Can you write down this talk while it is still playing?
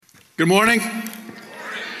Good morning.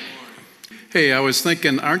 Hey, I was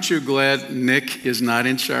thinking, aren't you glad Nick is not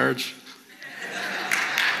in charge?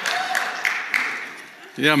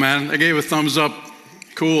 Yeah, man, I gave a thumbs up.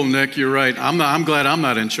 Cool, Nick, you're right. I'm glad I'm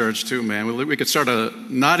not in charge too, man. We could start a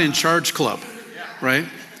not in charge club, right?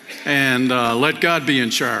 And let God be in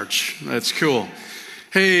charge. That's cool.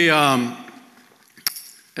 Hey,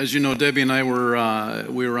 as you know, Debbie and I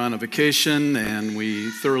we were on a vacation and we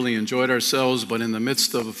thoroughly enjoyed ourselves. But in the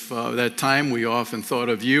midst of that time, we often thought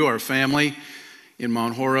of you, our family, in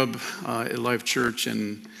Mount Horeb at Life Church,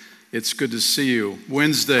 and it's good to see you.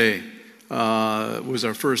 Wednesday was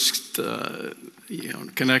our first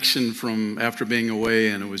connection from after being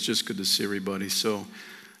away, and it was just good to see everybody. So,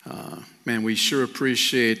 man, we sure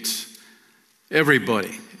appreciate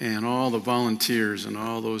everybody and all the volunteers and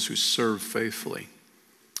all those who serve faithfully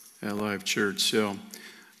at Life Church. So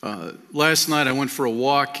last night I went for a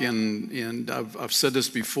walk, and I've said this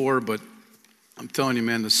before, but I'm telling you,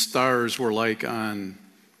 man, the stars were like on,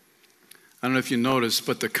 I don't know if you noticed,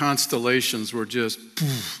 but the constellations were just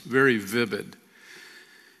very vivid.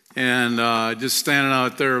 And just standing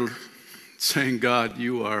out there saying, God,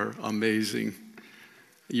 you are amazing,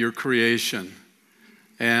 your creation.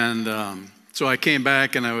 And so I came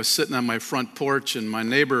back and I was sitting on my front porch, and my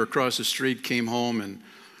neighbor across the street came home, and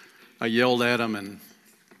I yelled at him, and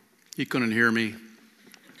he couldn't hear me.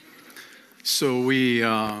 So we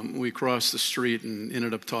crossed the street and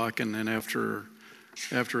ended up talking. And after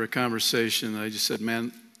a conversation, I just said,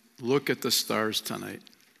 "Man, look at the stars tonight.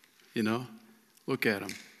 Look at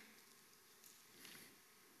them.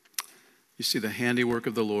 You see the handiwork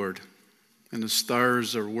of the Lord, and the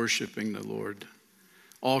stars are worshiping the Lord.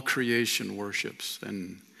 All creation worships,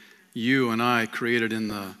 and you and I, created in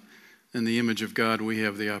the image of God, we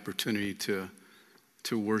have the opportunity to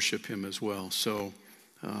worship Him as well." So,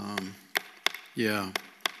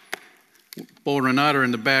 Bo and Renata are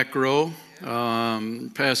in the back row,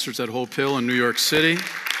 pastors at Hope Hill in New York City.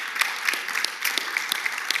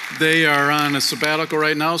 They are on a sabbatical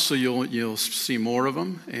right now, so you'll see more of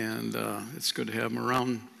them, and it's good to have them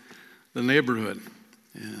around the neighborhood.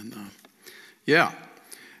 And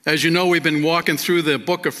as you know, we've been walking through the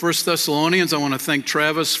book of 1 Thessalonians. I want to thank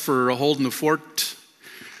Travis for holding the fort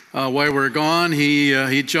while we're gone.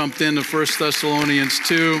 He jumped into 1 Thessalonians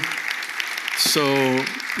 2. So,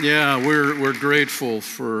 we're grateful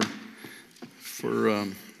for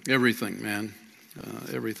everything, man,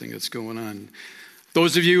 everything that's going on.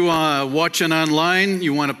 Those of you watching online,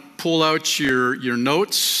 you want to pull out your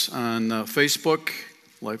notes on Facebook,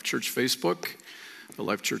 Life Church Facebook, the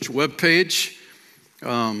Life Church webpage.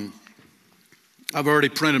 I've already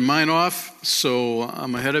printed mine off, so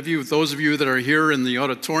I'm ahead of you. Those of you that are here in the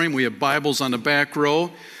auditorium, we have Bibles on the back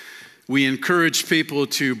row. We encourage people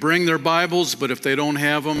to bring their Bibles, but if they don't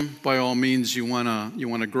have them, by all means, you want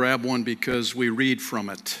to grab one, because we read from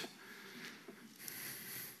it.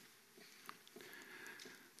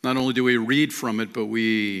 Not only do we read from it, but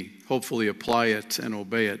we hopefully apply it and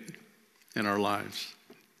obey it in our lives.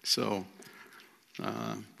 So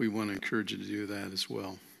we want to encourage you to do that as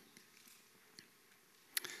well.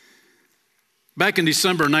 Back in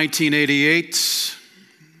December 1988,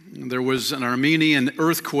 there was an Armenian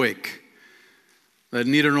earthquake that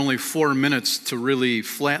needed only 4 minutes to really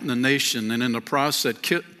flatten the nation, and in the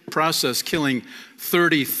process killing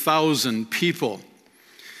 30,000 people.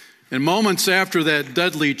 And moments after that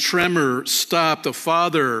deadly tremor stopped, a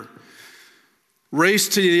father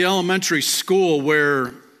raced to the elementary school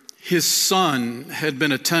where his son had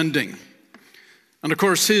been attending. And of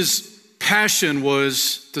course, his passion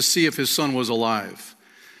was to see if his son was alive.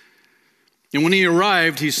 And when he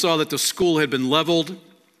arrived, he saw that the school had been leveled.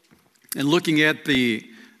 And looking at the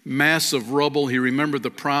mass of rubble, he remembered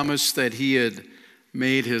the promise that he had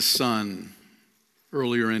made his son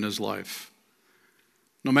earlier in his life.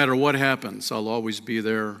 No matter what happens, I'll always be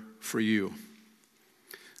there for you.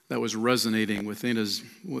 That was resonating within his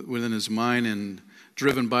mind, and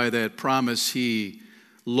driven by that promise, he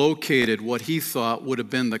located what he thought would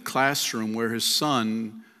have been the classroom where his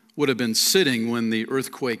son would have been sitting when the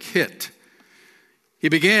earthquake hit. He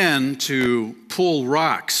began to pull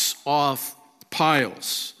rocks off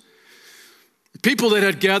piles. The people that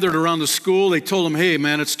had gathered around the school, they told him, "Hey,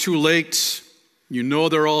 man, it's too late. You know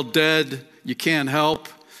they're all dead. You can't help."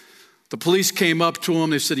 The police came up to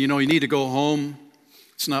him. They said, "You need to go home.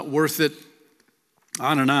 It's not worth it."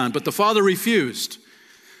 On and on. But the father refused.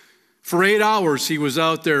 For 8 hours, he was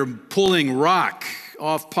out there pulling rock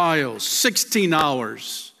off piles. 16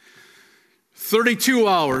 hours, 32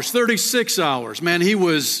 hours, 36 hours. Man, he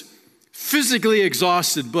was physically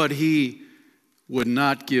exhausted, but he would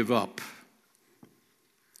not give up.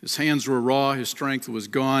 His hands were raw, his strength was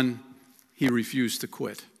gone. He refused to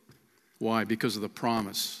quit. Why? Because of the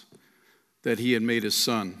promise that he had made his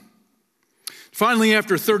son. Finally,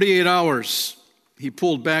 after 38 hours, he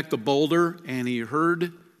pulled back the boulder and he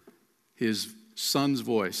heard his son's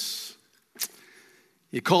voice.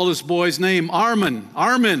 He called his boy's name, Armin,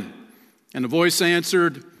 Armin. And the voice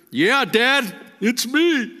answered, "Yeah, Dad, it's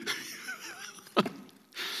me."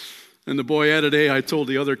 And the boy added, "Hey, I told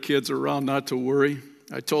the other kids around not to worry.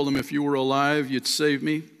 I told them if you were alive, you'd save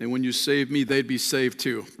me. And when you saved me, they'd be saved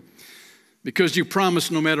too. Because you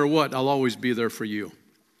promised no matter what, I'll always be there for you."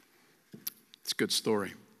 It's a good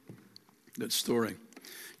story. Good story.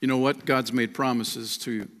 You know what? God's made promises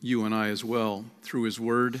to you and I as well through his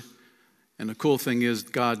word. And the cool thing is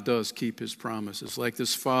God does keep his promises. Like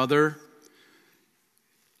this father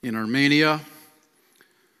in Armenia,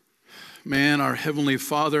 man, our Heavenly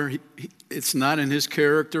Father, it's not in his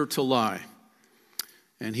character to lie.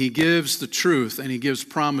 And he gives the truth and he gives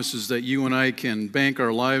promises that you and I can bank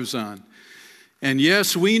our lives on. And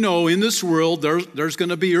yes, we know in this world there's going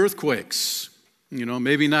to be earthquakes. You know,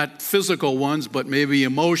 maybe not physical ones, but maybe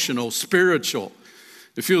emotional, spiritual.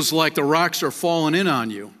 It feels like the rocks are falling in on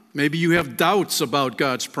you. Maybe you have doubts about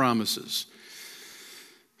God's promises.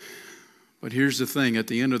 But here's the thing, at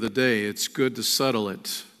the end of the day, it's good to settle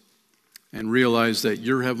it and realize that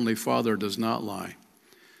your Heavenly Father does not lie.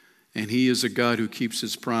 And he is a God who keeps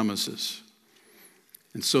his promises.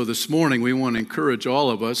 And so this morning we want to encourage all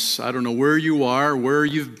of us. I don't know where you are, where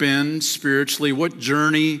you've been spiritually, what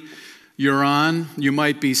journey you're on. You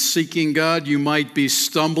might be seeking God. You might be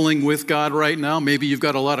stumbling with God right now. Maybe you've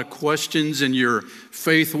got a lot of questions in your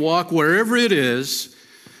faith walk. Wherever it is,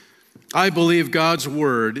 I believe God's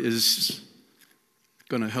word is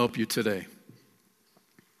going to help you today.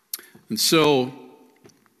 And so,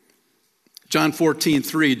 John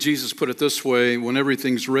 14:3, Jesus put it this way: when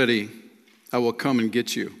everything's ready, I will come and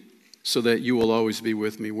get you so that you will always be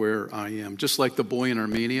with me where I am. Just like the boy in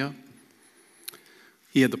Armenia,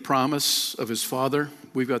 he had the promise of his father.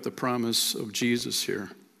 We've got the promise of Jesus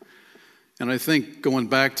here. And I think going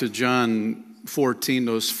back to John 14,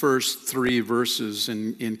 those first 3 verses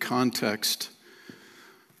in context,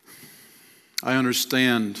 I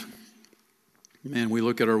understand, man, we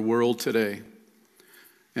look at our world today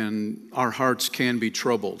and our hearts can be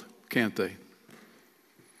troubled, can't they?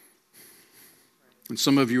 And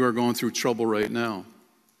some of you are going through trouble right now.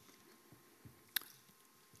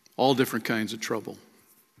 All different kinds of trouble.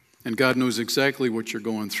 And God knows exactly what you're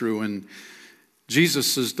going through. And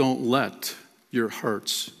Jesus says, don't let your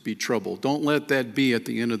hearts be troubled. Don't let that be at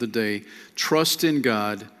the end of the day. Trust in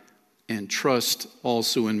God and trust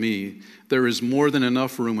also in me. There is more than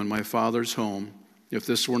enough room in my Father's home. If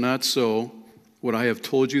this were not so, would I have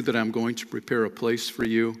told you that I'm going to prepare a place for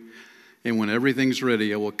you? And when everything's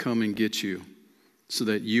ready, I will come and get you so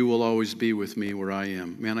that you will always be with me where I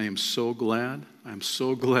am. Man, I am so glad. I'm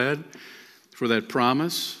so glad for that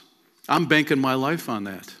promise. I'm banking my life on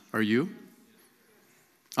that. Are you?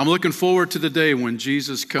 I'm looking forward to the day when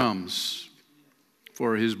Jesus comes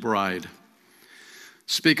for his bride.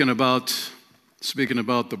 Speaking about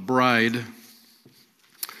the bride,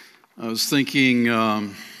 I was thinking,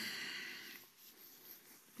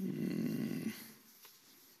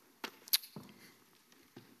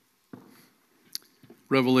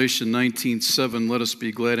 Revelation 19:7, let us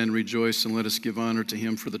be glad and rejoice and let us give honor to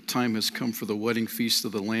him, for the time has come for the wedding feast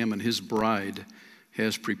of the Lamb, and his bride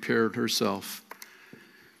has prepared herself.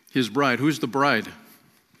 His bride. Who's the bride?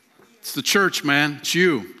 It's the church, man. It's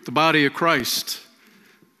you, the body of Christ.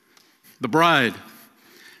 The bride.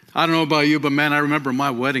 I don't know about you, but man, I remember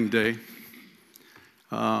my wedding day.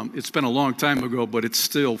 It's been a long time ago, but it's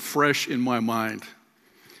still fresh in my mind.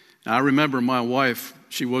 I remember my wife.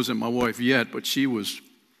 She wasn't my wife yet, but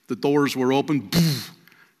the doors were open,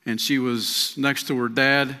 and she was next to her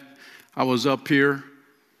dad. I was up here.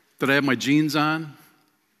 Did I have my jeans on?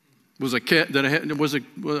 Was I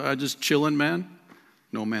just chilling, man?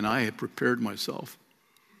 No, man, I had prepared myself.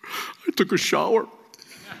 I took a shower.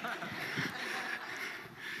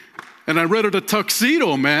 And I rented a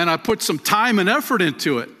tuxedo, man. I put some time and effort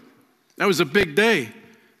into it. That was a big day.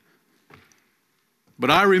 But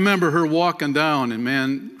I remember her walking down, and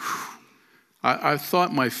man, I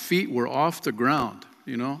thought my feet were off the ground,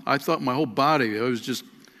 you know. I thought my whole body, it was just,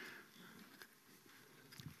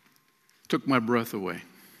 took my breath away.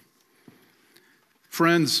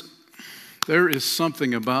 Friends, there is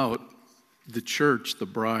something about the church, the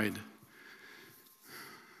bride.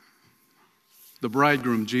 The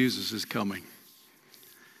bridegroom, Jesus, is coming.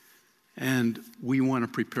 And we want to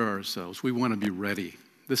prepare ourselves. We want to be ready.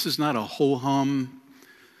 This is not a ho-hum,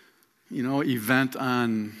 event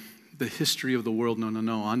on the history of the world.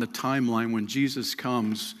 No. On the timeline when Jesus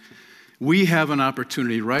comes, we have an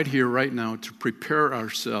opportunity right here, right now, to prepare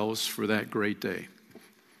ourselves for that great day.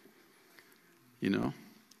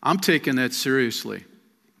 I'm taking that seriously.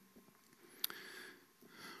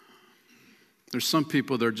 There's some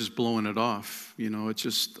people that are just blowing it off. It's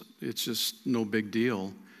just no big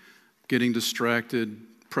deal. Getting distracted,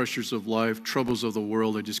 pressures of life, troubles of the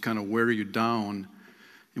world, they just kind of wear you down.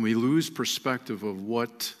 And we lose perspective of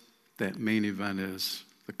what that main event is,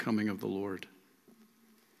 the coming of the Lord.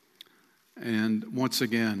 And once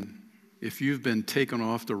again, if you've been taken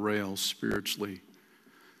off the rails spiritually,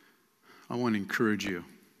 I want to encourage you.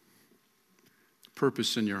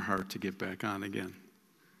 Purpose in your heart to get back on again.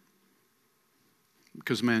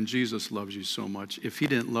 Because, man, Jesus loves you so much. If he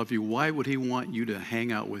didn't love you, why would he want you to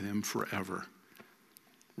hang out with him forever?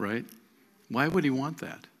 Right? Why would he want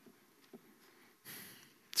that?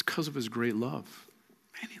 It's because of his great love.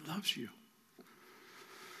 Man, he loves you.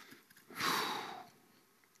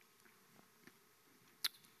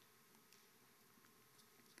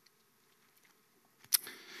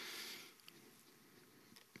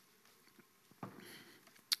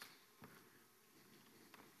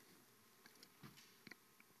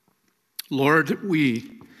 Lord,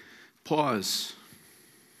 we pause.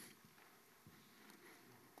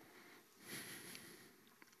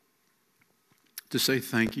 To say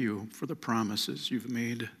thank you for the promises you've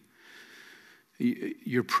made.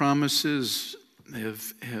 Your promises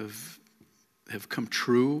have come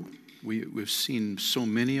true. We've seen so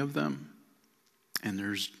many of them, and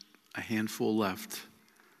there's a handful left.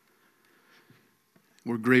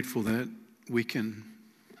 We're grateful that we can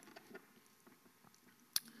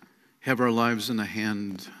have our lives in the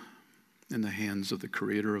hands of the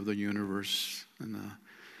Creator of the universe, and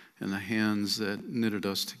in the hands that knitted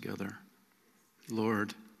us together.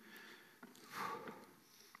 Lord,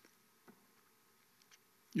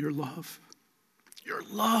 your love,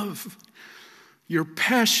 your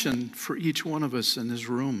passion for each one of us in this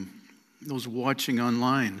room, those watching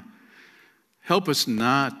online. Help us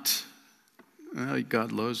not,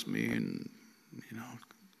 God loves me, and,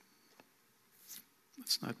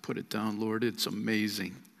 let's not put it down, Lord. It's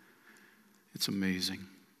amazing. It's amazing.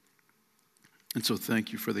 And so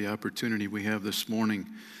thank you for the opportunity we have this morning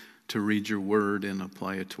to read your word and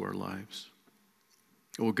apply it to our lives.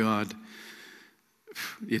 Oh God,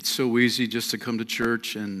 it's so easy just to come to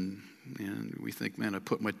church and we think, man, I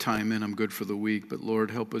put my time in, I'm good for the week. But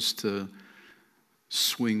Lord, help us to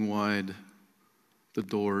swing wide the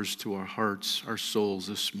doors to our hearts, our souls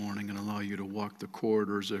this morning, and allow you to walk the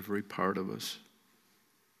corridors of every part of us.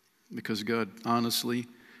 Because God, honestly,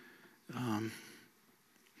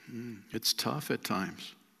 it's tough at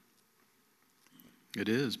times. It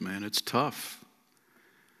is, man. It's tough.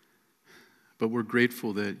 But we're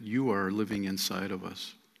grateful that you are living inside of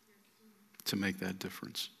us to make that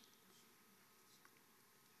difference.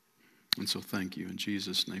 And so thank you. In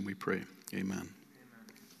Jesus' name we pray. Amen.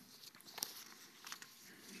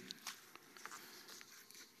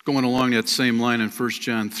 Going along that same line in 1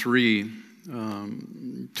 John 3,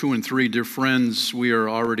 2 and 3, dear friends, we are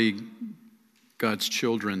already God's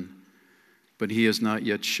children. But he has not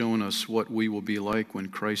yet shown us what we will be like when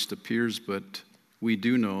Christ appears, but we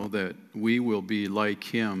do know that we will be like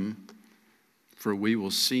him, for we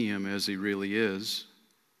will see him as he really is.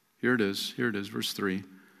 Here it is, verse 3.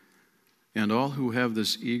 And all who have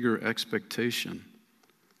this eager expectation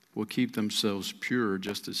will keep themselves pure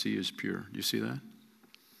just as he is pure. Do you see that?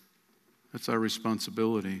 That's our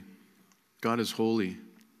responsibility. God is holy.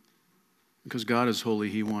 Because God is holy,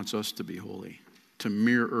 he wants us to be holy, to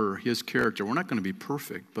mirror his character. We're not going to be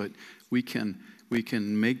perfect, but we can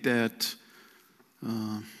make that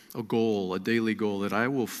a goal, a daily goal, that I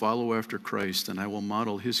will follow after Christ and I will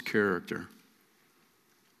model his character.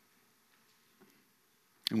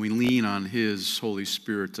 And we lean on his Holy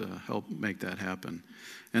Spirit to help make that happen.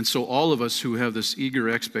 And so all of us who have this eager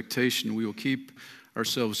expectation, we will keep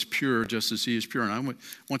ourselves pure just as he is pure. And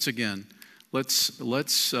once again, let's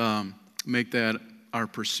make that our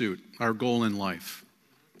pursuit, our goal in life.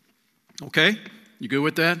 Okay? You good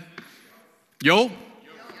with that? Yo? All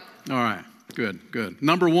right. Good.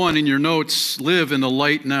 Number 1 in your notes, live in the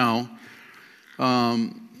light now.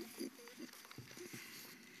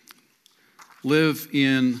 Live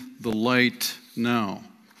in the light now.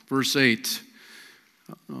 Verse 8.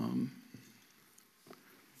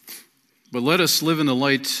 But let us live in the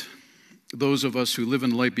light. Those of us who live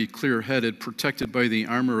in light be clear-headed, protected by the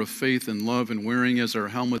armor of faith and love, and wearing as our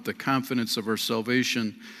helmet the confidence of our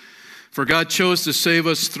salvation. For God chose to save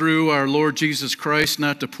us through our Lord Jesus Christ,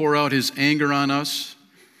 not to pour out his anger on us.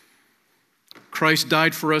 Christ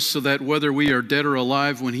died for us so that whether we are dead or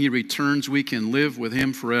alive, when he returns, we can live with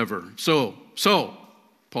him forever. So,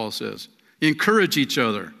 Paul says, encourage each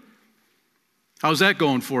other. How's that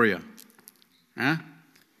going for you? Huh?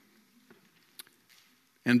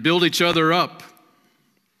 And build each other up,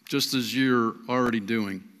 just as you're already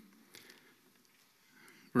doing.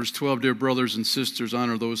 Verse 12, dear brothers and sisters,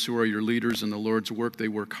 honor those who are your leaders in the Lord's work. They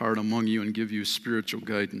work hard among you and give you spiritual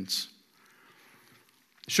guidance.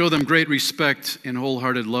 Show them great respect and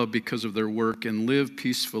wholehearted love because of their work, and live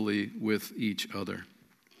peacefully with each other.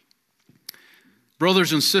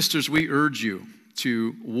 Brothers and sisters, we urge you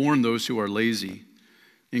to warn those who are lazy,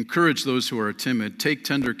 encourage those who are timid, take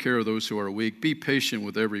tender care of those who are weak, be patient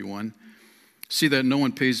with everyone. See that no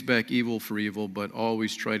one pays back evil for evil, but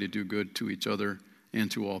always try to do good to each other and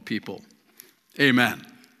to all people. Amen.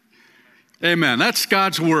 Amen. That's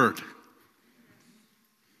God's word.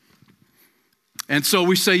 And so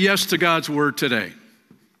we say yes to God's word today.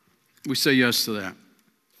 We say yes to that.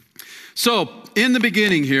 So, in the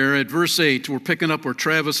beginning here at verse 8, we're picking up where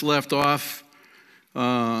Travis left off.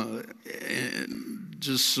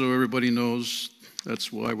 Just so everybody knows,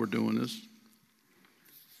 that's why we're doing this.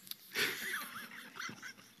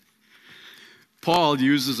 Paul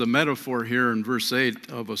uses a metaphor here in verse 8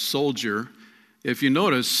 of a soldier. If you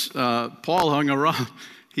notice, Paul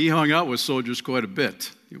hung out with soldiers quite a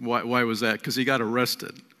bit. Why was that? Because he got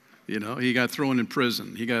arrested. You know, he got thrown in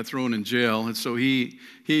prison. He got thrown in jail. And so he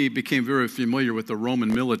became very familiar with the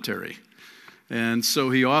Roman military. And so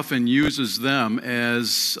he often uses them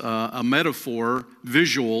as a metaphor,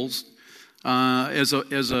 visuals, as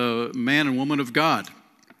a man and woman of God.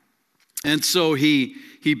 And so he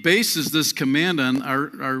bases this command on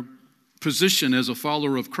our position as a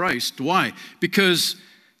follower of Christ. Why? Because,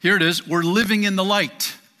 here it is, we're living in the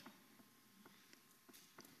light.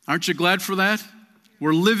 Aren't you glad for that?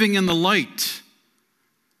 We're living in the light.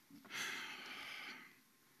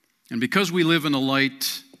 And because we live in the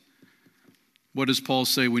light, what does Paul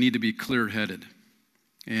say? We need to be clear-headed.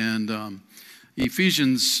 And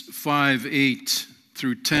Ephesians 5:8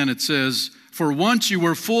 through 10, it says, for once you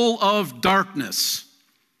were full of darkness.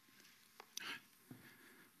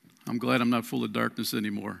 I'm glad I'm not full of darkness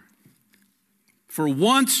anymore. For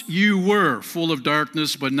once you were full of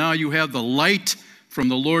darkness, but now you have the light from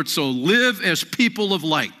the Lord, so live as people of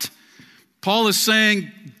light. Paul is saying,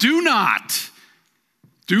 do not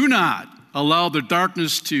allow the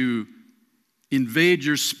darkness to invade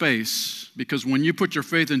your space, because when you put your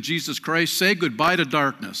faith in Jesus Christ, say goodbye to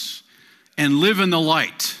darkness and live in the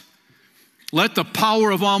light. Let the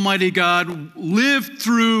power of Almighty God live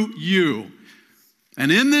through you.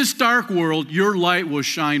 And in this dark world, your light will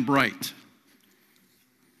shine bright.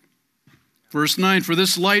 Verse 9, for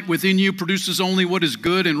this light within you produces only what is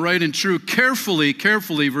good and right and true. Carefully,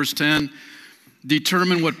 verse 10,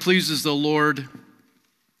 determine what pleases the Lord.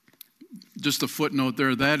 Just a footnote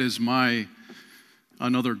there, that is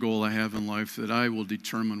another goal I have in life, that I will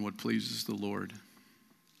determine what pleases the Lord.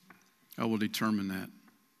 I will determine that.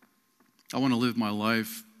 I want to live my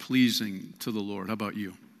life pleasing to the Lord. How about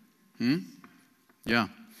you?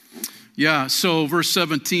 Yeah, so verse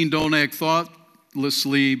 17, don't act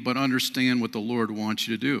thoughtlessly, but understand what the Lord wants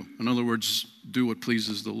you to do. In other words, do what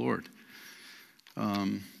pleases the Lord.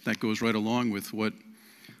 That goes right along with what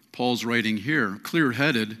Paul's writing here.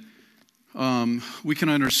 Clear-headed, we can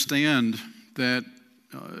understand that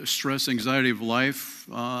stress, anxiety of life,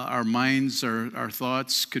 our minds, our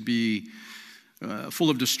thoughts could be full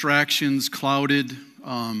of distractions, clouded.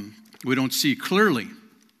 We don't see clearly.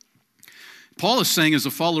 Paul is saying, as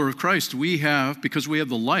a follower of Christ, because we have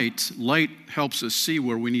the light helps us see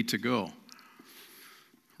where we need to go,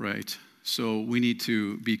 right? So we need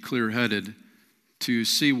to be clear-headed to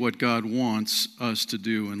see what God wants us to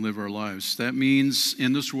do and live our lives. That means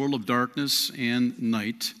in this world of darkness and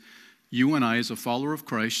night, you and I, as a follower of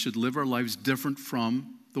Christ, should live our lives different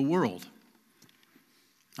from the world.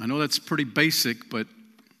 I know that's pretty basic, but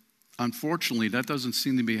unfortunately, that doesn't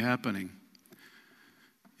seem to be happening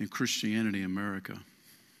in Christianity in America.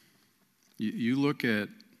 You look at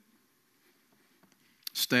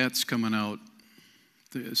stats coming out,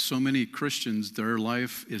 so many Christians, their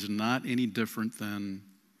life is not any different than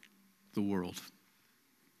the world.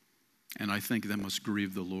 And I think that must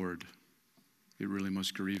grieve the Lord. It really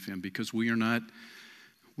must grieve him, because we are not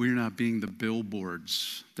being the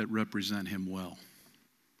billboards that represent him well.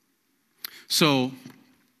 So,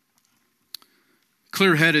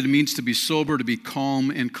 clear-headed means to be sober, to be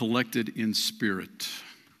calm and collected in spirit.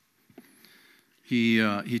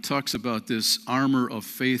 He talks about this armor of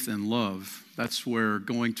faith and love. That's where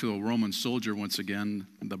going to a Roman soldier, once again,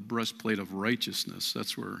 the breastplate of righteousness,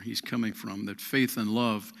 that's where he's coming from, that faith and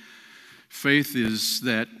love. Faith is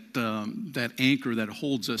that anchor that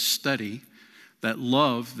holds us steady. That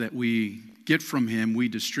love that we get from him, we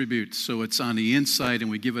distribute. So it's on the inside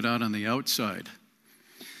and we give it out on the outside.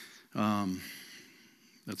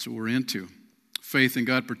 That's what we're into. Faith in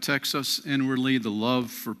God protects us inwardly. The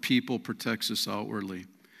love for people protects us outwardly.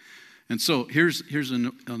 And so here's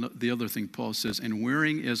the other thing Paul says, and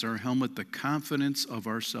wearing as our helmet the confidence of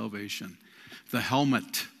our salvation. The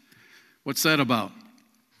helmet. What's that about?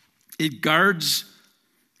 It guards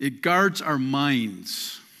our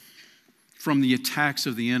minds from the attacks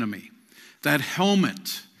of the enemy. That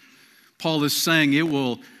helmet, Paul is saying,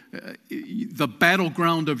 the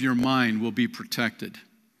battleground of your mind will be protected.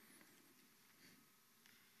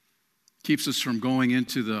 Keeps us from going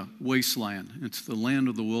into the wasteland, into the land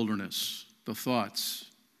of the wilderness, the thoughts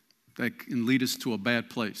that can lead us to a bad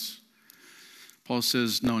place. Paul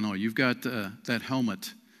says, no, you've got that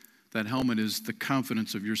helmet. That helmet is the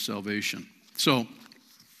confidence of your salvation. So,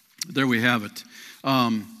 there we have it.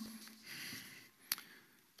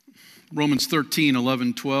 Romans 13,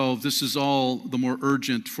 11, 12. This is all the more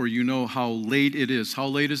urgent, for you know how late it is. How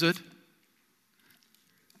late is it?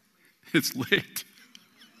 It's late.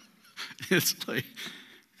 It's late.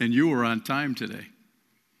 And you were on time today.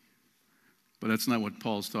 But that's not what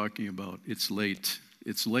Paul's talking about. It's late.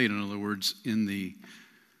 It's late, in other words, in the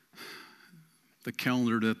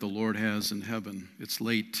calendar that the Lord has in heaven. It's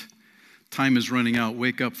late. Time is running out.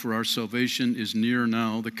 Wake up, for our salvation is near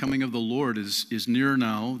now. The coming of the Lord is nearer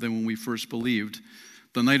now than when we first believed.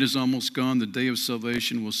 The night is almost gone. The day of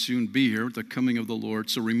salvation will soon be here, the coming of the Lord.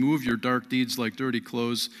 So remove your dark deeds like dirty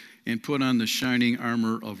clothes and put on the shining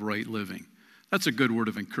armor of right living. That's a good word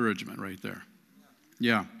of encouragement right there.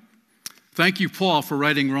 Yeah. Thank you, Paul, for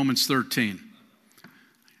writing Romans 13,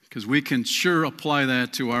 because we can sure apply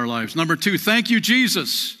that to our lives. Number 2, thank you,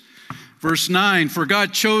 Jesus. Verse 9, for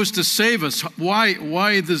God chose to save us.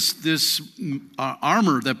 Why this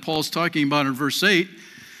armor that Paul's talking about in verse 8?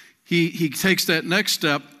 He takes that next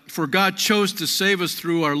step. For God chose to save us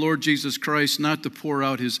through our Lord Jesus Christ, not to pour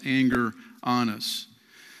out his anger on us.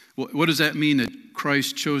 What does that mean, that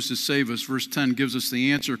Christ chose to save us? Verse 10 gives us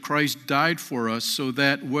the answer. Christ died for us so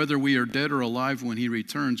that whether we are dead or alive when he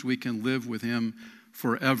returns, we can live with him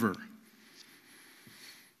forever.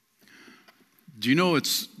 Do you know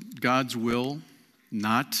it's God's will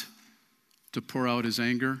not to pour out his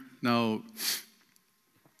anger? Now,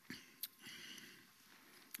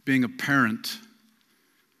 being a parent,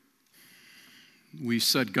 we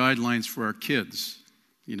set guidelines for our kids,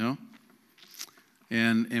 you know?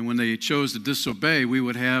 And when they chose to disobey, we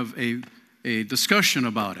would have a discussion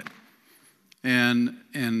about it.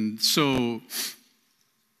 And so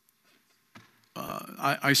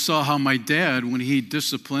I saw how my dad, when he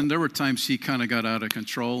disciplined, there were times he kind of got out of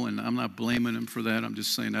control, and I'm not blaming him for that. I'm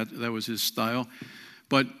just saying that was his style.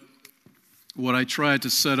 But what I tried to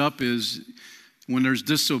set up is, when there's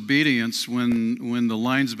disobedience, when the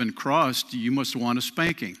line's been crossed, you must want a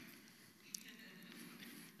spanking.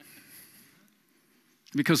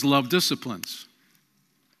 Because love disciplines,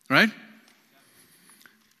 right?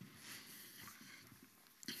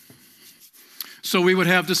 So we would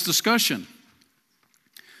have this discussion.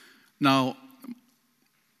 Now,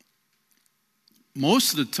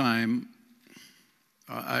 most of the time,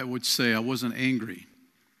 I would say I wasn't angry.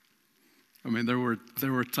 I mean, there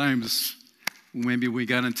were times, maybe we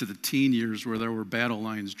got into the teen years, where there were battle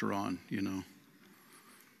lines drawn, you know.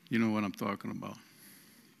 You know what I'm talking about.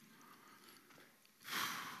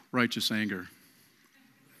 Righteous anger.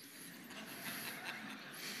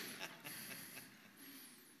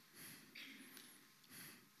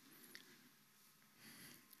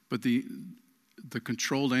 But the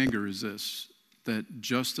controlled anger is this, that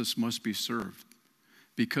justice must be served.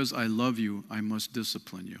 Because I love you, I must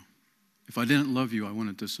discipline you. If I didn't love you, I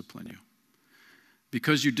wouldn't discipline you.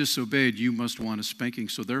 Because you disobeyed, you must want a spanking,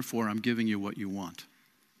 so therefore I'm giving you what you want.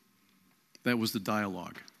 That was the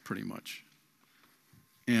dialogue, pretty much.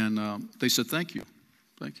 And they said, thank you.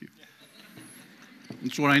 Thank you.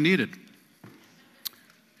 That's what I needed.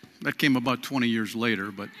 That came about 20 years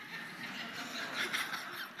later, but...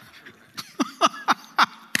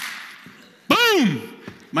 Boom!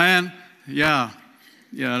 Man, yeah,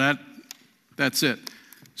 that's it.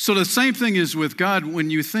 So the same thing is with God. When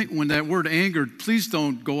that word anger, please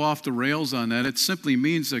don't go off the rails on that. It simply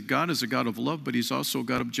means that God is a God of love, but he's also a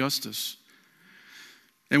God of justice.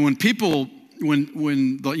 And when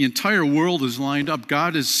the entire world is lined up,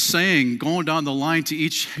 God is saying, going down the line to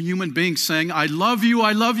each human being, saying, I love you,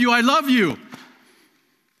 I love you, I love you.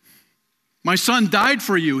 My son died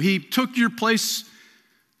for you. He took your place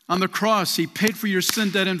on the cross. He paid for your sin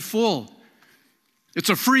debt in full. It's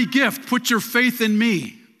a free gift. Put your faith in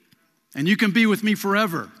me, and you can be with me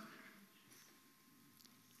forever.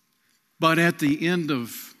 But at the end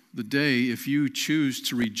of the day, if you choose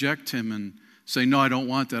to reject him and say, no, I don't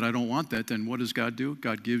want that, then what does God do?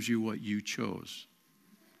 God gives you what you chose.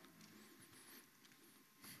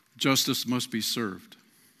 Justice must be served.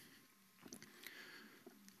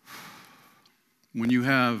 When you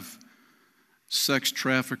have sex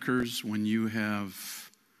traffickers, when you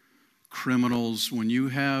have criminals, when you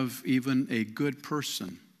have even a good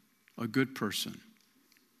person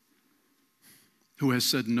who has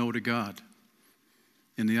said no to God,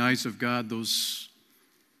 in the eyes of God,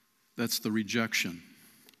 that's the rejection.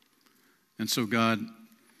 And so God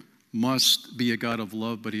must be a God of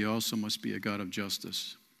love, but he also must be a God of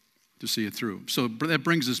justice to see it through. So that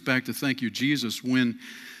brings us back to thank you, Jesus, when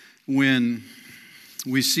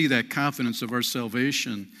we see that confidence of our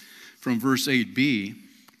salvation from verse 8b,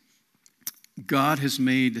 God has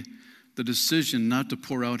made the decision not to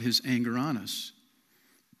pour out his anger on us.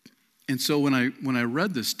 And so when I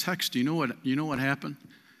read this text, you know what happened?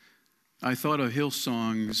 I thought of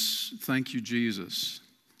Hillsong's Thank You, Jesus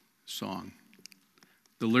song,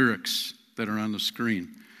 the lyrics that are on the screen.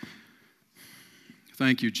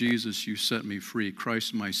 Thank you, Jesus, you set me free.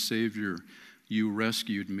 Christ, my Savior, you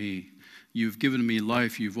rescued me. You've given me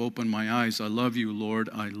life. You've opened my eyes. I love you, Lord.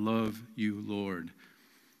 I love you, Lord.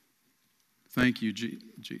 Thank you,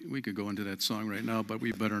 we could go into that song right now, but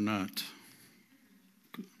we better not.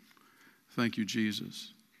 Thank you,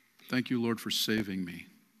 Jesus. Thank you, Lord, for saving me.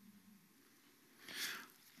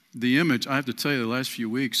 The image, I have to tell you, the last few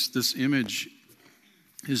weeks, this image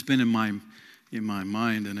has been in my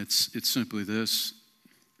mind, and it's simply this: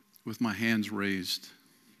 with my hands raised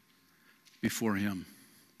before him,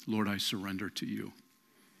 Lord, I surrender to you.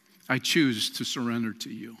 I choose to surrender to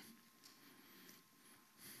you.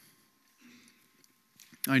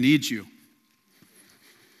 I need you.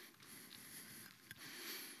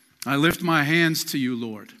 I lift my hands to you,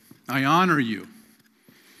 Lord. I honor you.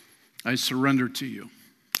 I surrender to you.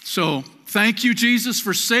 So thank you, Jesus,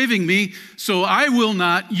 for saving me, so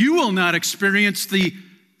you will not experience the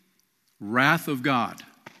wrath of God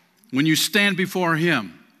when you stand before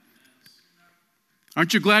him.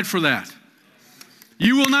 Aren't you glad for that?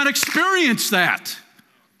 You will not experience that.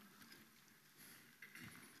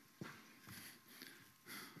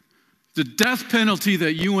 The death penalty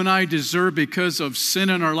that you and I deserve because of sin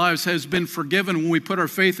in our lives has been forgiven when we put our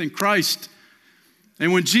faith in Christ.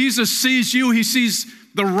 And when Jesus sees you, he sees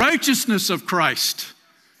the righteousness of Christ.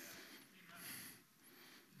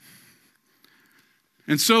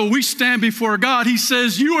 And so we stand before God. He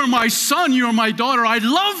says, you are my son, you are my daughter. I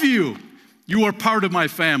love you. You are part of my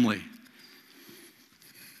family.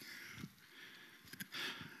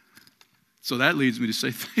 So that leads me to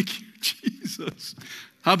say, thank you, Jesus.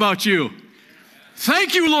 How about you?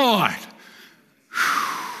 Thank you, Lord.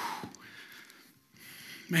 Whew.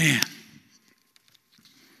 Man,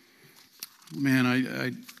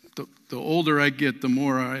 the older I get, the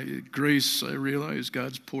more grace I realize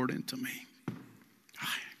God's poured into me.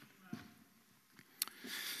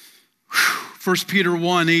 1 Peter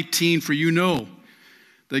 1:18, for you know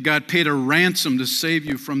that God paid a ransom to save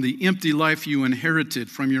you from the empty life you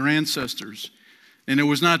inherited from your ancestors. And it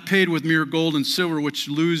was not paid with mere gold and silver, which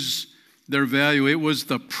lose their value. It was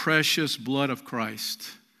the precious blood of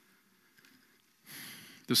Christ,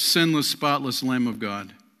 the sinless, spotless Lamb of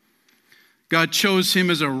God. God chose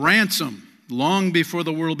him as a ransom long before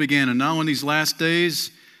the world began. And now in these last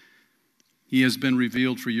days, he has been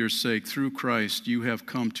revealed for your sake. Through Christ, you have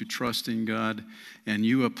come to trust in God, and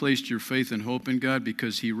you have placed your faith and hope in God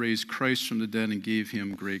because he raised Christ from the dead and gave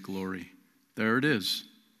him great glory. There it is.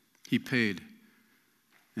 He paid.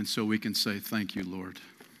 And so we can say, thank you, Lord.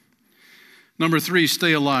 Number 3,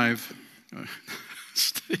 stay alive.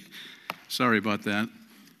 Sorry about that.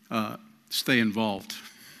 Stay involved.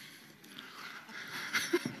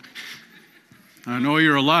 I know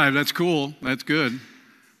you're alive. That's cool. That's good.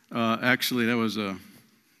 Actually, that was a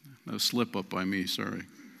slip up by me. Sorry.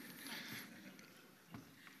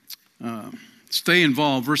 Stay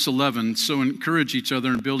involved. Verse 11. So encourage each other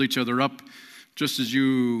and build each other up, just as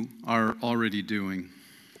you are already doing.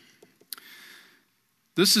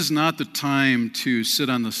 This is not the time to sit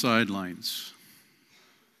on the sidelines.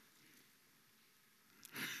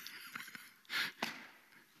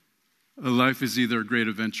 Life is either a great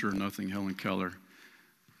adventure or nothing. Helen Keller.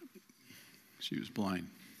 She was blind.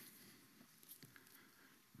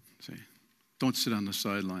 See, Don't sit on the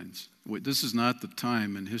sidelines. This is not the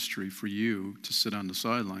time in history for you to sit on the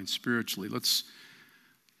sidelines spiritually. Let's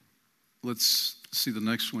see the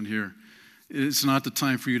next one here. It's not the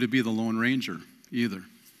time for you to be the Lone Ranger either.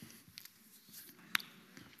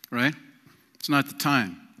 Right? It's not the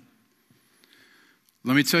time.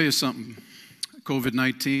 Let me tell you something.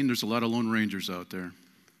 COVID-19, there's a lot of Lone Rangers out there.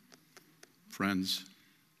 Friends.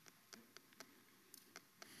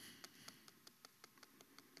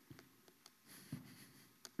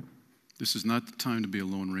 This is not the time to be a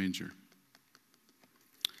Lone Ranger.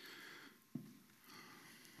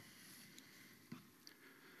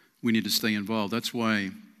 We need to stay involved. That's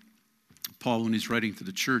why Paul, when he's writing to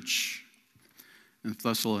the church in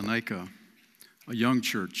Thessalonica, a young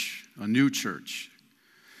church, a new church,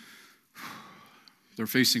 they're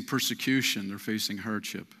facing persecution, they're facing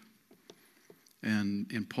hardship.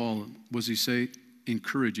 And Paul, what does he say?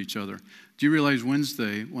 Encourage each other. Do you realize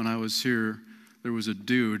Wednesday when I was here, there was a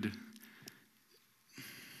dude,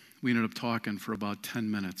 we ended up talking for about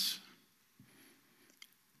 10 minutes.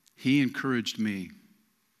 He encouraged me,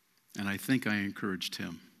 and I think I encouraged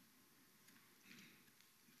him.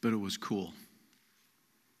 But it was cool.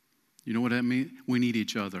 You know what that means? We need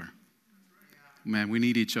each other. Man, we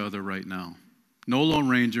need each other right now. No Lone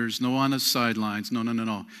Rangers, no on the sidelines. No.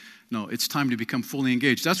 No, it's time to become fully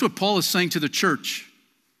engaged. That's what Paul is saying to the church.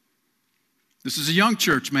 This is a young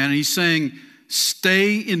church, man, and he's saying,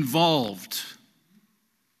 stay involved.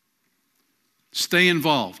 Stay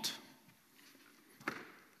involved.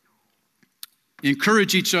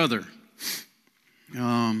 Encourage each other.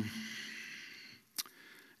 And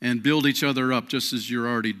build each other up just as you're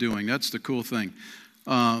already doing. That's the cool thing.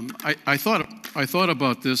 I thought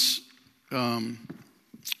about this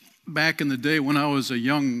back in the day when I was a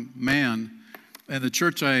young man, and the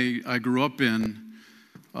church I grew up in,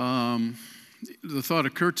 the thought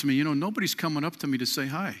occurred to me, nobody's coming up to me to say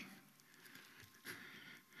hi.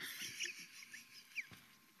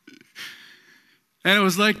 And it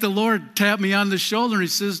was like the Lord tapped me on the shoulder and he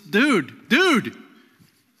says, dude,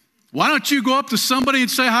 why don't you go up to somebody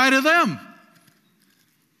and say hi to them?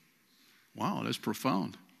 Wow, that's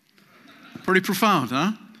profound. Pretty profound,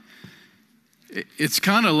 huh? It's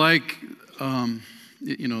kind of like,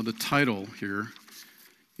 the title here.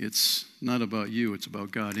 It's not about you, it's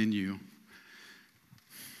about God in you.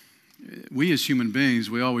 We as human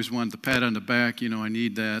beings, we always want the pat on the back, I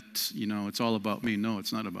need that, it's all about me. No,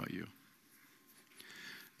 it's not about you.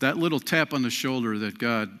 That little tap on the shoulder that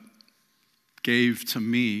God gave to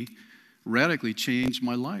me radically changed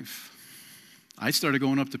my life. I started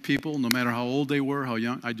going up to people, no matter how old they were, how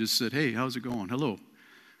young. I just said, hey, how's it going? Hello.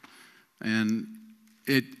 And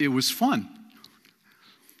it was fun.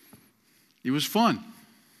 It was fun.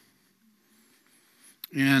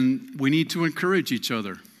 And we need to encourage each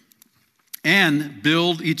other and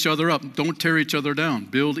build each other up. Don't tear each other down.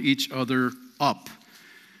 Build each other up.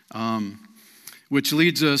 Which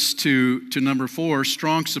leads us to number 4,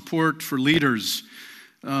 strong support for leaders.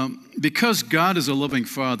 Because God is a loving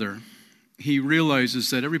Father, He realizes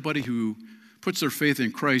that everybody who puts their faith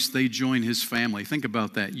in Christ, they join His family. Think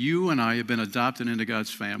about that. You and I have been adopted into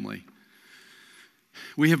God's family.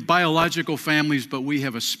 We have biological families, but we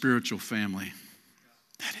have a spiritual family.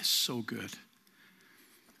 That is so good.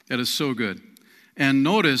 That is so good. And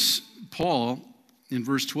notice Paul, in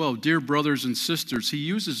verse 12, dear brothers and sisters, he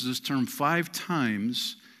uses this term 5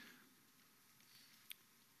 times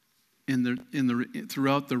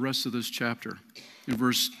throughout the rest of this chapter. In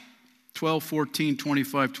verse 12, 14,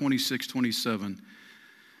 25, 26, 27,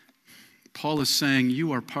 Paul is saying,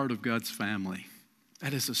 you are part of God's family.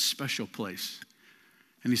 That is a special place.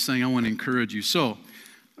 And he's saying, I want to encourage you. So,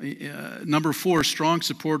 number 4, strong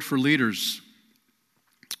support for leaders.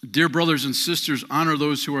 Dear brothers and sisters, honor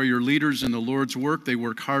those who are your leaders in the Lord's work. They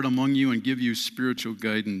work hard among you and give you spiritual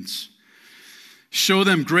guidance. Show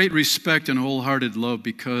them great respect and wholehearted love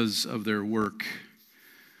because of their work.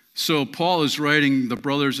 So Paul is writing the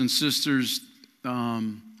brothers and sisters.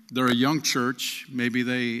 They're a young church. Maybe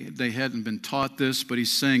they hadn't been taught this, but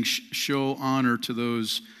he's saying show honor to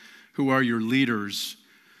those who are your leaders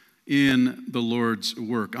in the Lord's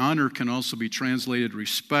work. Honor can also be translated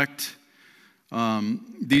respect.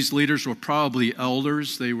 These leaders were probably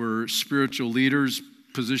elders. They were spiritual leaders,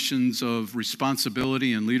 positions of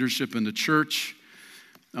responsibility and leadership in the church.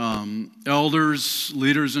 Elders,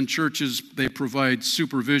 leaders in churches, they provide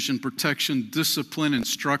supervision, protection, discipline,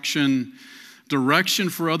 instruction, direction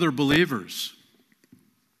for other believers.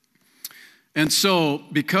 And so,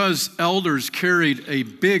 because elders carried a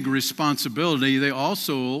big responsibility, they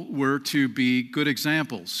also were to be good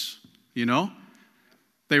examples,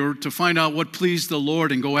 They were to find out what pleased the Lord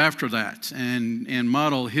and go after that and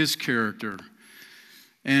model his character.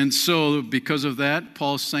 And so because of that,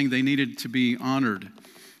 Paul's saying they needed to be honored.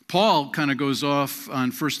 Paul kind of goes off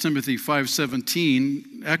on 1 Timothy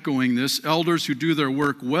 5:17, echoing this. Elders who do their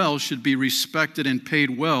work well should be respected and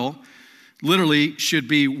paid well. Literally, should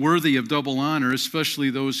be worthy of double honor, especially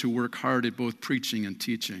those who work hard at both preaching and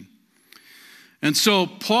teaching. And so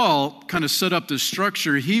Paul kind of set up this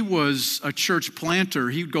structure. He was a church planter.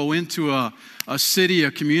 He'd go into a city, a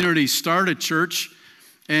community, start a church.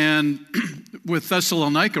 And with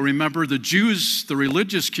Thessalonica, remember, the Jews, the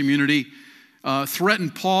religious community,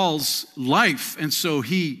 threatened Paul's life. And so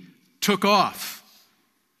he took off,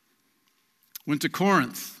 went to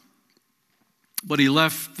Corinth, but he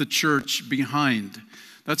left the church behind.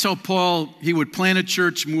 That's how Paul, he would plant a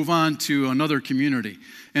church, move on to another community.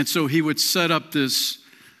 And so he would set up this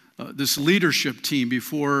leadership team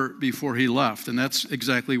before he left. And that's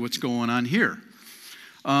exactly what's going on here.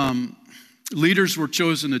 Leaders were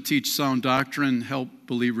chosen to teach sound doctrine, help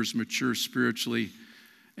believers mature spiritually,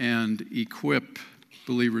 and equip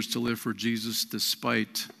believers to live for Jesus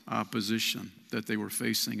despite opposition that they were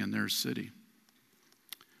facing in their city.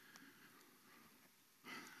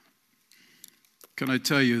 Can I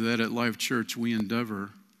tell you that at Life Church we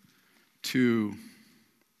endeavor to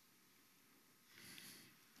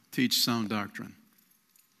teach sound doctrine?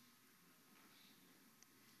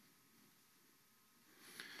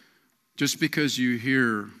 Just because you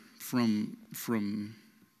hear from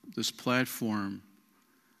this platform,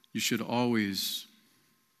 you should always,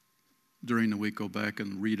 during the week, go back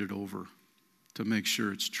and read it over to make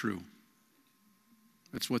sure it's true.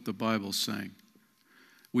 That's what the Bible's saying.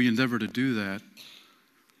 We endeavor to do that,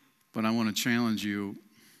 but I want to challenge you.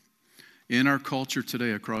 In our culture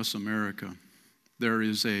today across America, there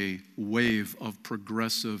is a wave of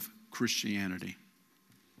progressive Christianity.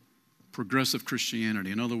 Progressive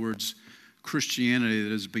Christianity. In other words, Christianity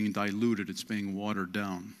that is being diluted, it's being watered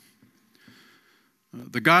down.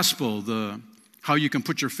 The gospel, how you can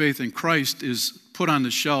put your faith in Christ is put on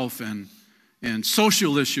the shelf, and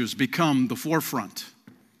social issues become the forefront.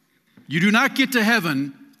 You do not get to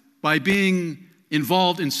heaven by being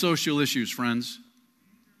involved in social issues, friends.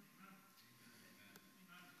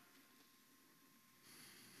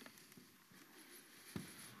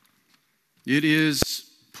 It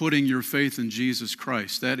is putting your faith in Jesus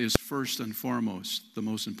Christ. That is first and foremost the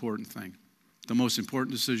most important thing, the most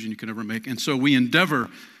important decision you can ever make. And so we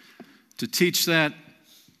endeavor to teach that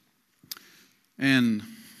and,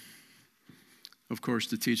 of course,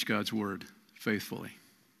 to teach God's word faithfully.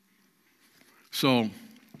 So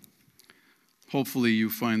hopefully you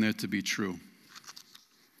find that to be true.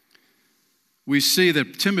 We see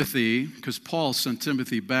that Timothy, because Paul sent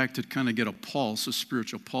Timothy back to kind of get a pulse, a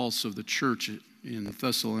spiritual pulse of the church in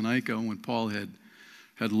Thessalonica when Paul had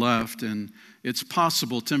left. And it's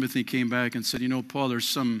possible Timothy came back and said, Paul, there's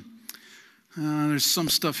some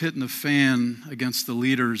stuff hitting the fan against the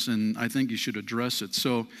leaders, and I think you should address it.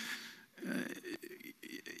 So,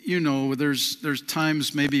 there's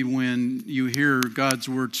times maybe when you hear God's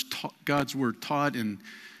word taught, and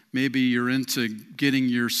maybe you're into getting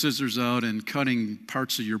your scissors out and cutting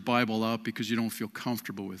parts of your Bible out because you don't feel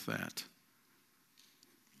comfortable with that.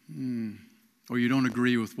 Or you don't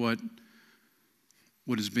agree with what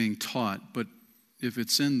is being taught. But if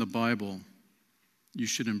it's in the Bible, you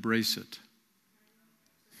should embrace it.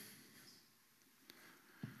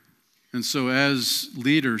 And so as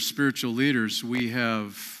leaders, spiritual leaders, we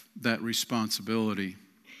have that responsibility.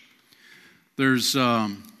 There's a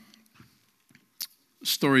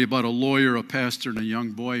story about a lawyer, a pastor, and a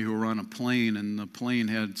young boy who were on a plane, and the plane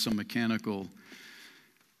had some mechanical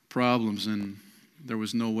problems, and there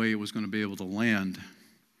was no way it was going to be able to land.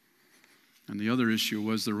 And the other issue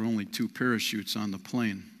was there were only 2 parachutes on the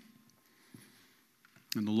plane.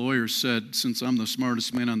 And the lawyer said, since I'm the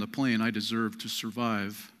smartest man on the plane, I deserve to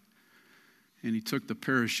survive. And he took the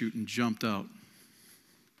parachute and jumped out.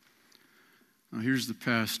 Now here's the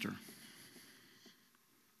pastor.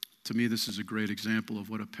 To me, this is a great example of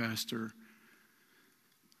what a pastor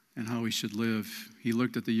and how he should live. He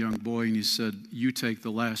looked at the young boy and he said, you take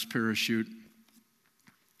the last parachute.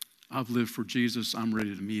 I've lived for Jesus. I'm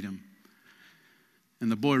ready to meet him.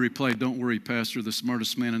 And the boy replied, don't worry, Pastor. The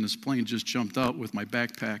smartest man on this plane just jumped out with my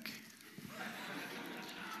backpack.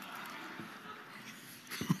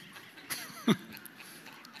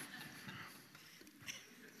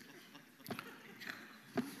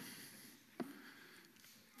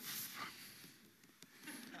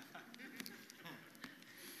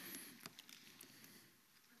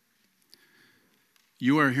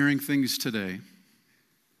 You are hearing things today,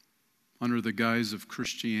 under the guise of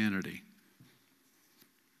Christianity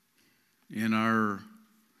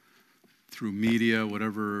through media,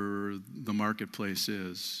 whatever the marketplace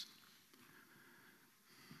is.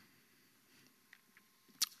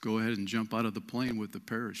 Go ahead and jump out of the plane with the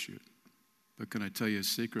parachute. But can I tell you a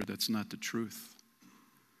secret? That's not the truth.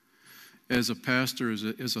 As a pastor,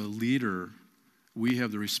 as a leader, we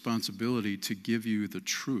have the responsibility to give you the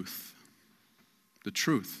truth. The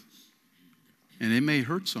truth. And it may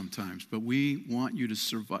hurt sometimes, but we want you to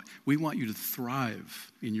survive. We want you to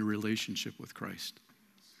thrive in your relationship with Christ.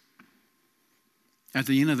 At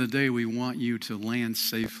the end of the day, we want you to land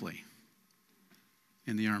safely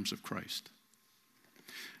in the arms of Christ.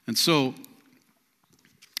 And so,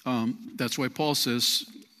 that's why Paul says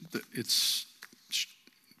that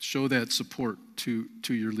show that support to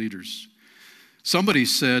your leaders. Somebody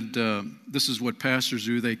said, this is what pastors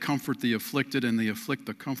do. They comfort the afflicted and they afflict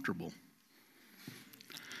the comfortable.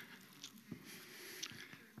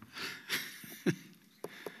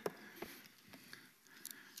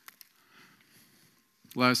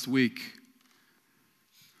 Last week,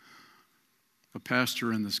 a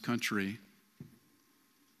pastor in this country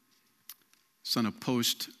sent a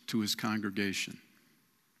post to his congregation.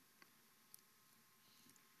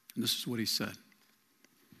 And this is what he said.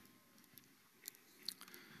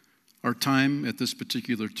 Our time at this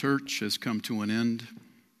particular church has come to an end.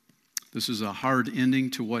 This is a hard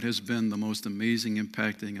ending to what has been the most amazing,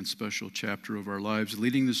 impacting, and special chapter of our lives.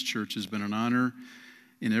 Leading this church has been an honor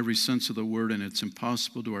in every sense of the word, and it's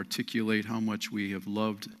impossible to articulate how much we have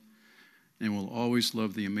loved and will always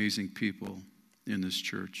love the amazing people in this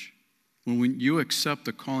church. When you accept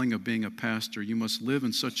the calling of being a pastor, you must live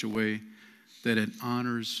in such a way that it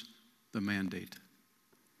honors the mandate,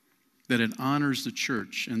 that it honors the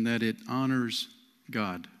church, and that it honors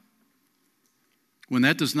God. When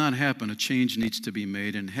that does not happen, a change needs to be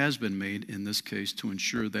made, and has been made in this case, to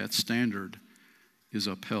ensure that standard is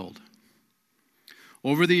upheld.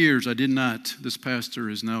 Over the years, this pastor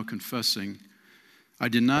is now confessing, I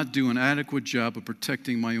did not do an adequate job of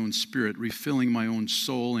protecting my own spirit, refilling my own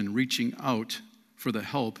soul, and reaching out for the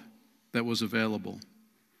help that was available.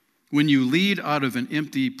 When you lead out of an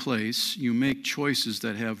empty place, you make choices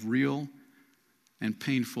that have real and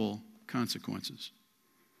painful consequences.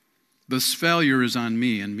 This failure is on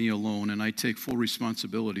me and me alone, and I take full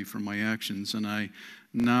responsibility for my actions, and I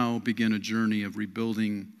now begin a journey of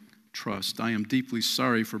rebuilding trust. I am deeply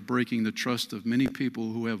sorry for breaking the trust of many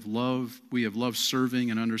people we have loved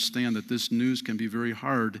serving, and understand that this news can be very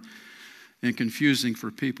hard and confusing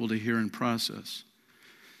for people to hear and process.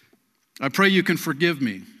 I pray you can forgive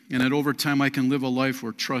me, and that over time I can live a life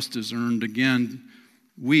where trust is earned again.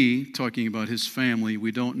 We, talking about his family,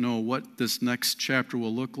 we don't know what this next chapter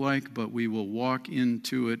will look like, but we will walk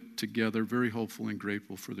into it together, very hopeful and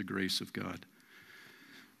grateful for the grace of God.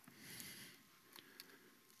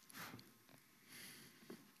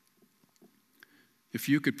 If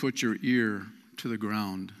you could put your ear to the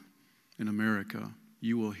ground in America,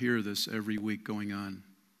 you will hear this every week going on,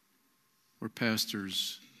 where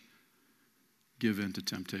pastors give in to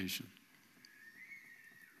temptation,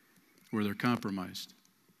 where they're compromised.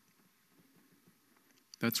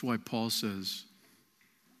 That's why Paul says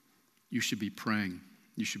you should be praying,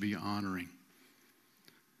 you should be honoring.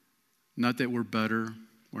 Not that we're better,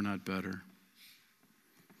 we're not better,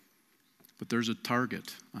 but there's a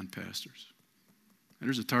target on pastors. And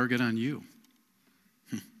there's a target on you.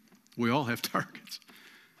 We all have targets.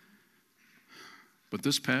 But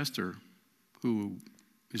this pastor, who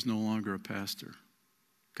is no longer a pastor,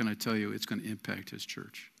 can I tell you, it's going to impact his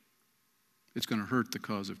church. It's going to hurt the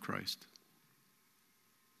cause of Christ.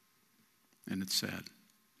 And it's sad.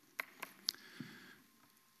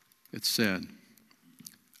 It's sad.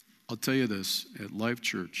 I'll tell you this, at Life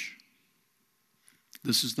Church,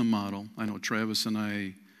 this is the model. I know Travis and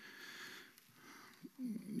I,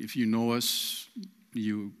 if you know us,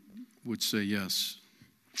 you would say yes.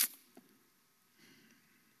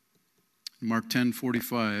 Mark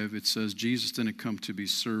 10:45, it says, Jesus didn't come to be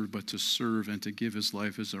served, but to serve and to give his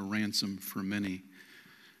life as a ransom for many.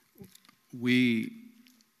 We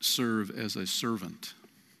serve as a servant.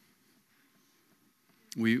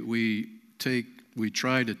 We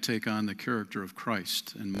try to take on the character of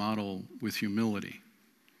Christ and model with humility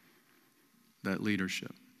that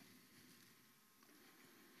leadership.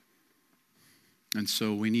 And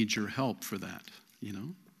so we need your help for that, you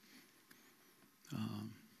know.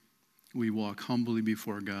 We walk humbly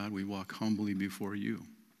before God. We walk humbly before you,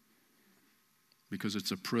 because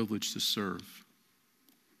it's a privilege to serve,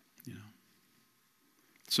 you know.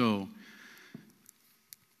 So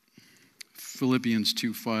Philippians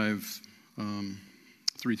 2:5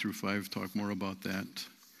 3 through 5 talk more about that.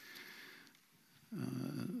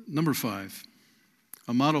 Number 5,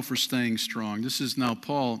 a model for staying strong. This is now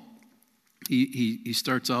Paul. He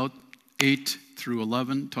starts out 8 through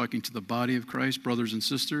 11 talking to the body of Christ, brothers and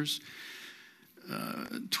sisters.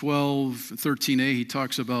 13a, he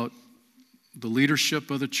talks about the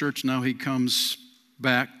leadership of the church. Now he comes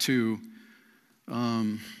back to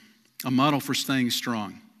a model for staying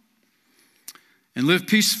strong. And live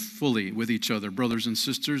peacefully with each other, brothers and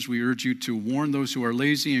sisters. We urge you to warn those who are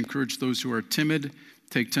lazy, encourage those who are timid,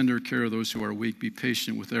 take tender care of those who are weak, be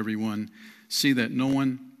patient with everyone. See that no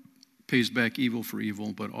one pays back evil for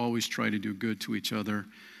evil, but always try to do good to each other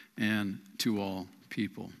and to all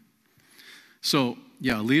people. So,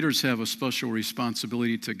 yeah, leaders have a special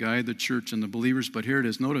responsibility to guide the church and the believers, but here it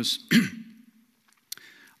is. Notice,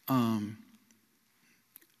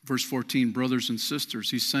 verse 14, brothers and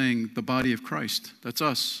sisters. He's saying the body of Christ. That's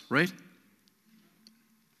us, right?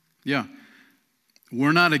 Yeah.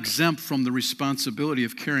 We're not exempt from the responsibility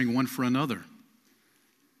of caring one for another.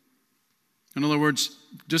 In other words,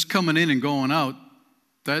 just coming in and going out,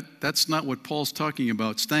 that's not what Paul's talking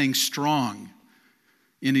about, staying strong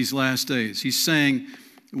in these last days. He's saying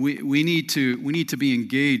we need to be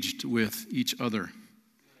engaged with each other.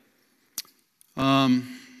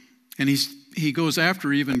 And he goes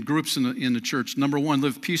after even groups in the church. Number 1,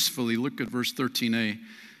 live peacefully. Look at verse 13a.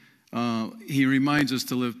 He reminds us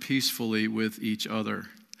to live peacefully with each other.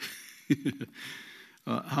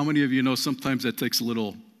 How many of you know sometimes that takes a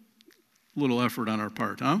little effort on our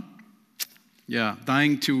part, huh? Yeah,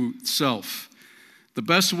 dying to self. The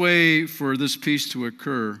best way for this peace to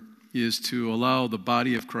occur is to allow the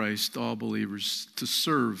body of Christ, all believers, to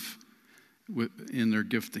serve in their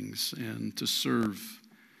giftings and to serve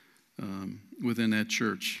within that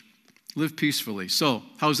church. Live peacefully. So,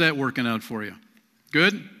 how's that working out for you?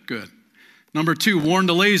 Good? Good. Number 2, warn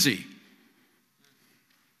the lazy.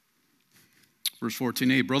 Verse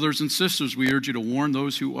 14a, brothers and sisters, we urge you to warn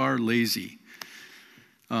those who are lazy.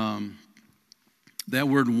 That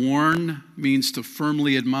word warn means to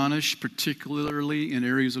firmly admonish, particularly in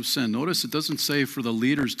areas of sin. Notice it doesn't say for the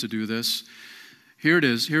leaders to do this. Here it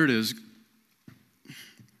is.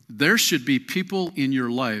 There should be people in your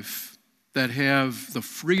life that have the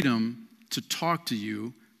freedom to talk to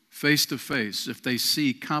you face to face if they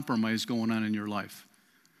see compromise going on in your life.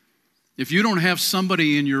 If you don't have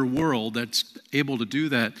somebody in your world that's able to do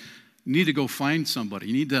that, you need to go find somebody.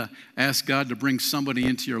 You need to ask God to bring somebody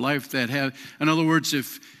into your life that have, in other words,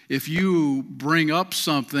 if you bring up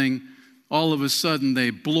something, all of a sudden they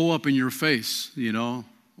blow up in your face, well,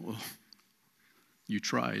 you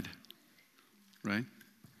tried, right?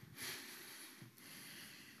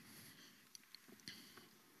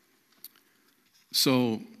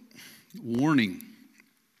 So, warning.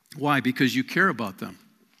 Why? Because you care about them,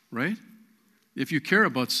 right? If you care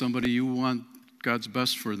about somebody, you want God's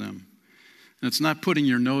best for them. And it's not putting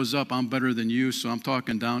your nose up, I'm better than you, so I'm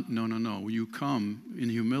talking down. No. You come in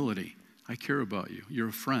humility. I care about you. You're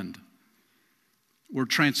a friend. We're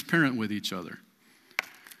transparent with each other.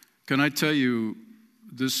 Can I tell you,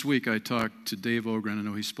 this week I talked to Dave Ogren. I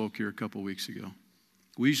know he spoke here a couple weeks ago.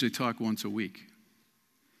 We usually talk once a week.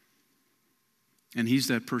 And he's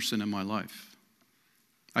that person in my life.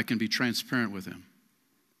 I can be transparent with him.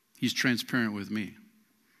 He's transparent with me.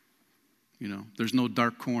 There's no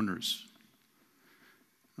dark corners.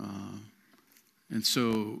 And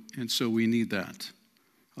so we need that.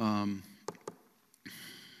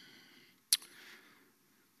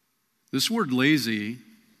 This word lazy,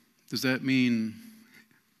 does that mean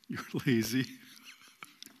you're lazy?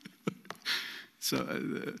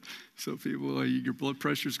 So people, your blood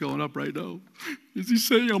pressure's going up right now. Is he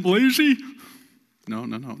saying I'm lazy? No.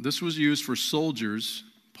 This was used for soldiers.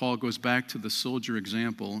 Paul goes back to the soldier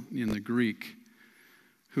example in the Greek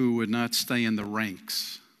who would not stay in the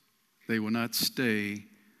ranks. They would not stay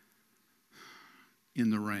in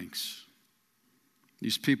the ranks.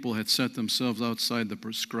 These people had set themselves outside the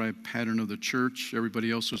prescribed pattern of the church.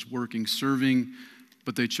 Everybody else was working, serving,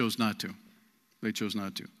 but they chose not to.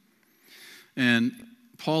 And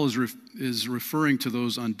Paul is referring to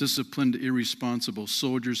those undisciplined, irresponsible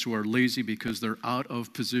soldiers who are lazy because they're out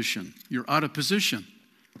of position. You're out of position.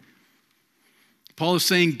 Paul is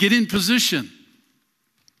saying, get in position.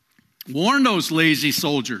 Warn those lazy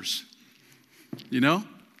soldiers,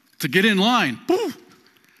 to get in line,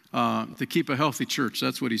 to keep a healthy church.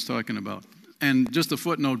 That's what he's talking about. And just a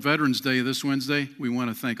footnote, Veterans Day this Wednesday, we want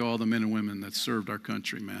to thank all the men and women that served our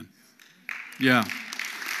country, man. Yeah.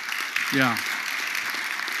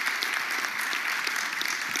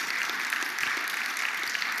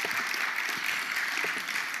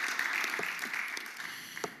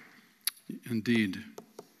 indeed.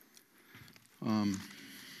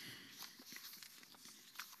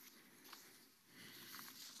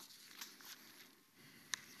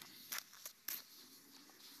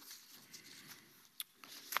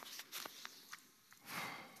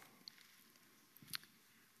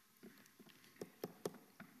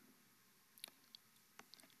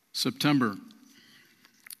 September,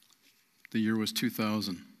 the year was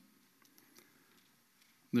 2000.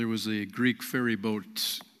 There was a Greek ferry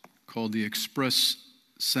boat called the Express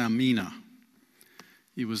Samina.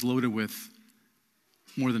 He was loaded with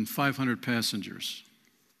more than 500 passengers.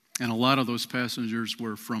 And a lot of those passengers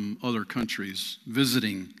were from other countries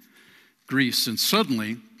visiting Greece. And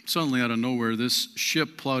suddenly out of nowhere, this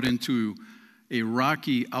ship plowed into a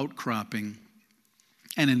rocky outcropping.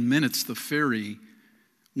 And in minutes, the ferry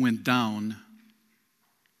went down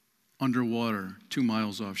underwater 2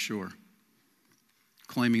 miles offshore,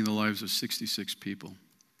 claiming the lives of 66 people.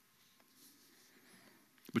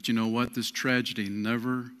 But you know what? This tragedy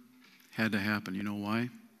never had to happen. You know why?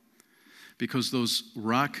 Because those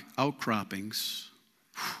rock outcroppings,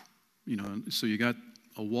 so you got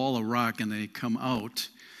a wall of rock and they come out.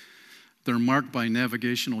 They're marked by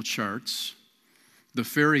navigational charts. The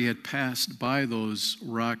ferry had passed by those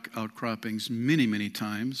rock outcroppings many, many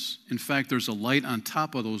times. In fact, there's a light on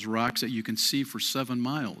top of those rocks that you can see for 7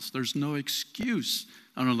 miles. There's no excuse,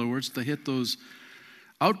 in other words, to hit those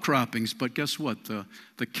outcroppings. But guess what?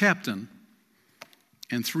 The captain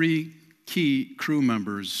and 3 key crew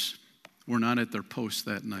members were not at their post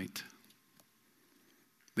that night.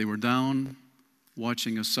 They were down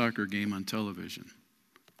watching a soccer game on television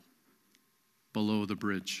below the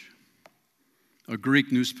bridge. A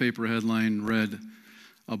Greek newspaper headline read,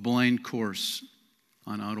 "A blind course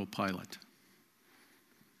on autopilot."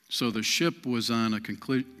 So the ship was on a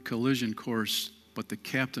collision course, but the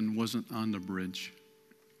captain wasn't on the bridge.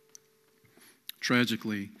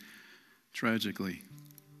 Tragically,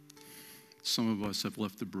 some of us have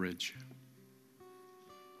left the bridge.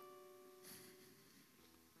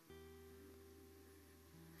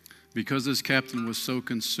 Because this captain was so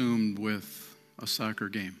consumed with a soccer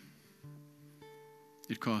game,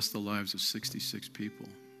 it cost the lives of 66 people.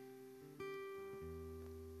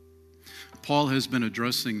 Paul has been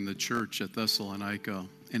addressing the church at Thessalonica,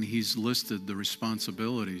 and he's listed the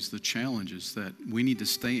responsibilities, the challenges that we need to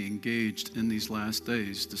stay engaged in these last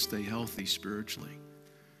days to stay healthy spiritually.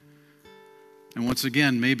 And once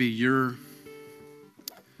again, maybe you're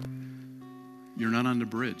not on the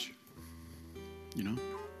bridge,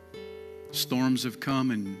 Storms have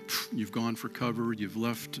come and you've gone for cover, you've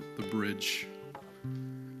left the bridge.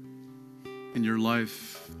 And your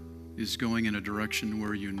life is going in a direction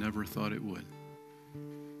where you never thought it would.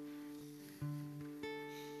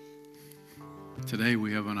 Today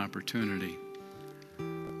we have an opportunity.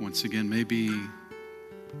 Once again, maybe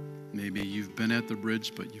you've been at the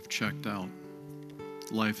bridge, but you've checked out.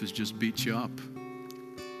 Life has just beat you up.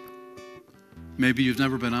 Maybe you've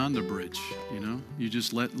never been on the bridge, You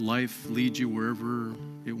just let life lead you wherever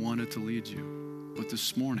it wanted to lead you. But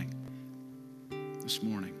this morning,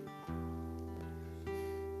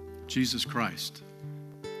 Jesus Christ,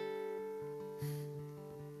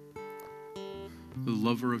 the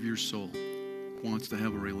lover of your soul, wants to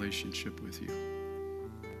have a relationship with you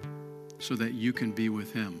so that you can be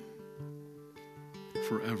with him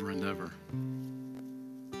forever and ever.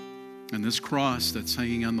 And this cross that's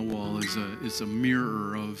hanging on the wall is a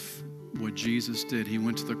mirror of what Jesus did. He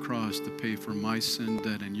went to the cross to pay for my sin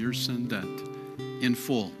debt and your sin debt in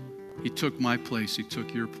full. He took my place. He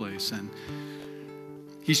took your place. And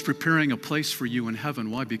he's preparing a place for you in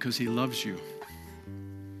heaven. Why? Because he loves you.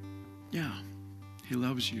 Yeah, he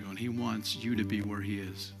loves you, and he wants you to be where he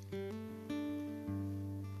is.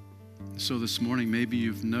 So this morning, maybe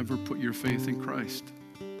you've never put your faith in Christ.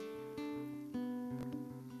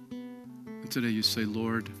 And today you say,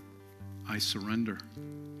 Lord, I surrender.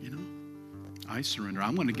 I surrender.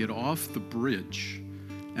 I'm going to get off the bridge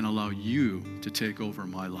and allow you to take over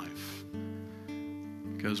my life.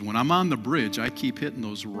 Because when I'm on the bridge, I keep hitting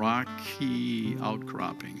those rocky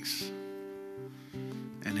outcroppings.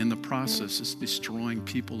 And in the process, it's destroying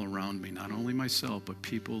people around me, not only myself, but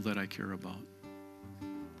people that I care about.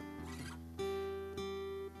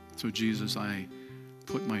 So Jesus, I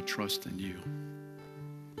put my trust in you.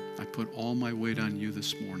 I put all my weight on you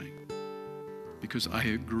this morning because I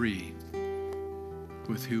agree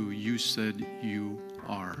with who you said you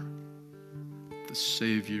are, the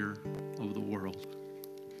Savior of the world.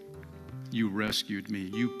 You rescued me.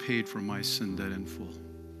 You paid for my sin debt in full.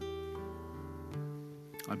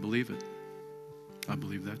 I believe it. I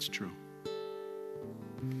believe that's true.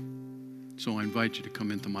 So I invite you to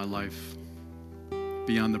come into my life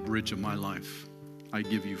beyond the bridge of my life. I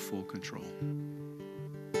give you full control.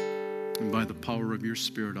 And by the power of your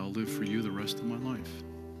Spirit, I'll live for you the rest of my life.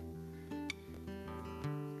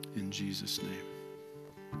 In Jesus' name,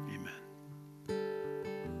 amen.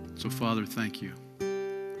 So, Father, thank you.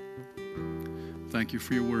 Thank you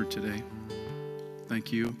for your word today.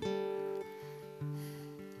 Thank you.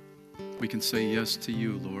 We can say yes to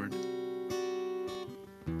you, Lord.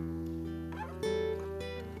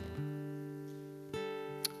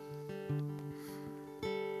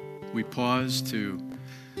 We pause to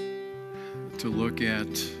look at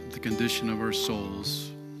the condition of our souls.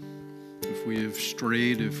 If we have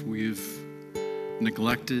strayed, if we've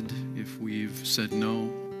neglected, if we've said no,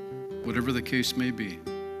 whatever the case may be,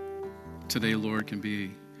 today, Lord, can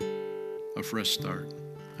be a fresh start,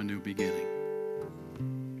 a new beginning.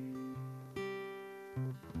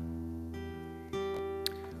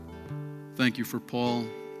 Thank you for Paul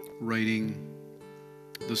writing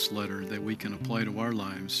this letter that we can apply to our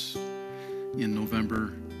lives in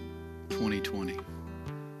November 2020.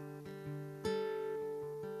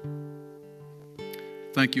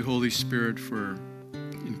 Thank you, Holy Spirit, for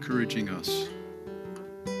encouraging us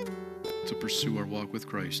to pursue our walk with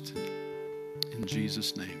Christ. In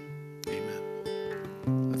Jesus' name,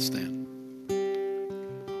 amen. Let's stand.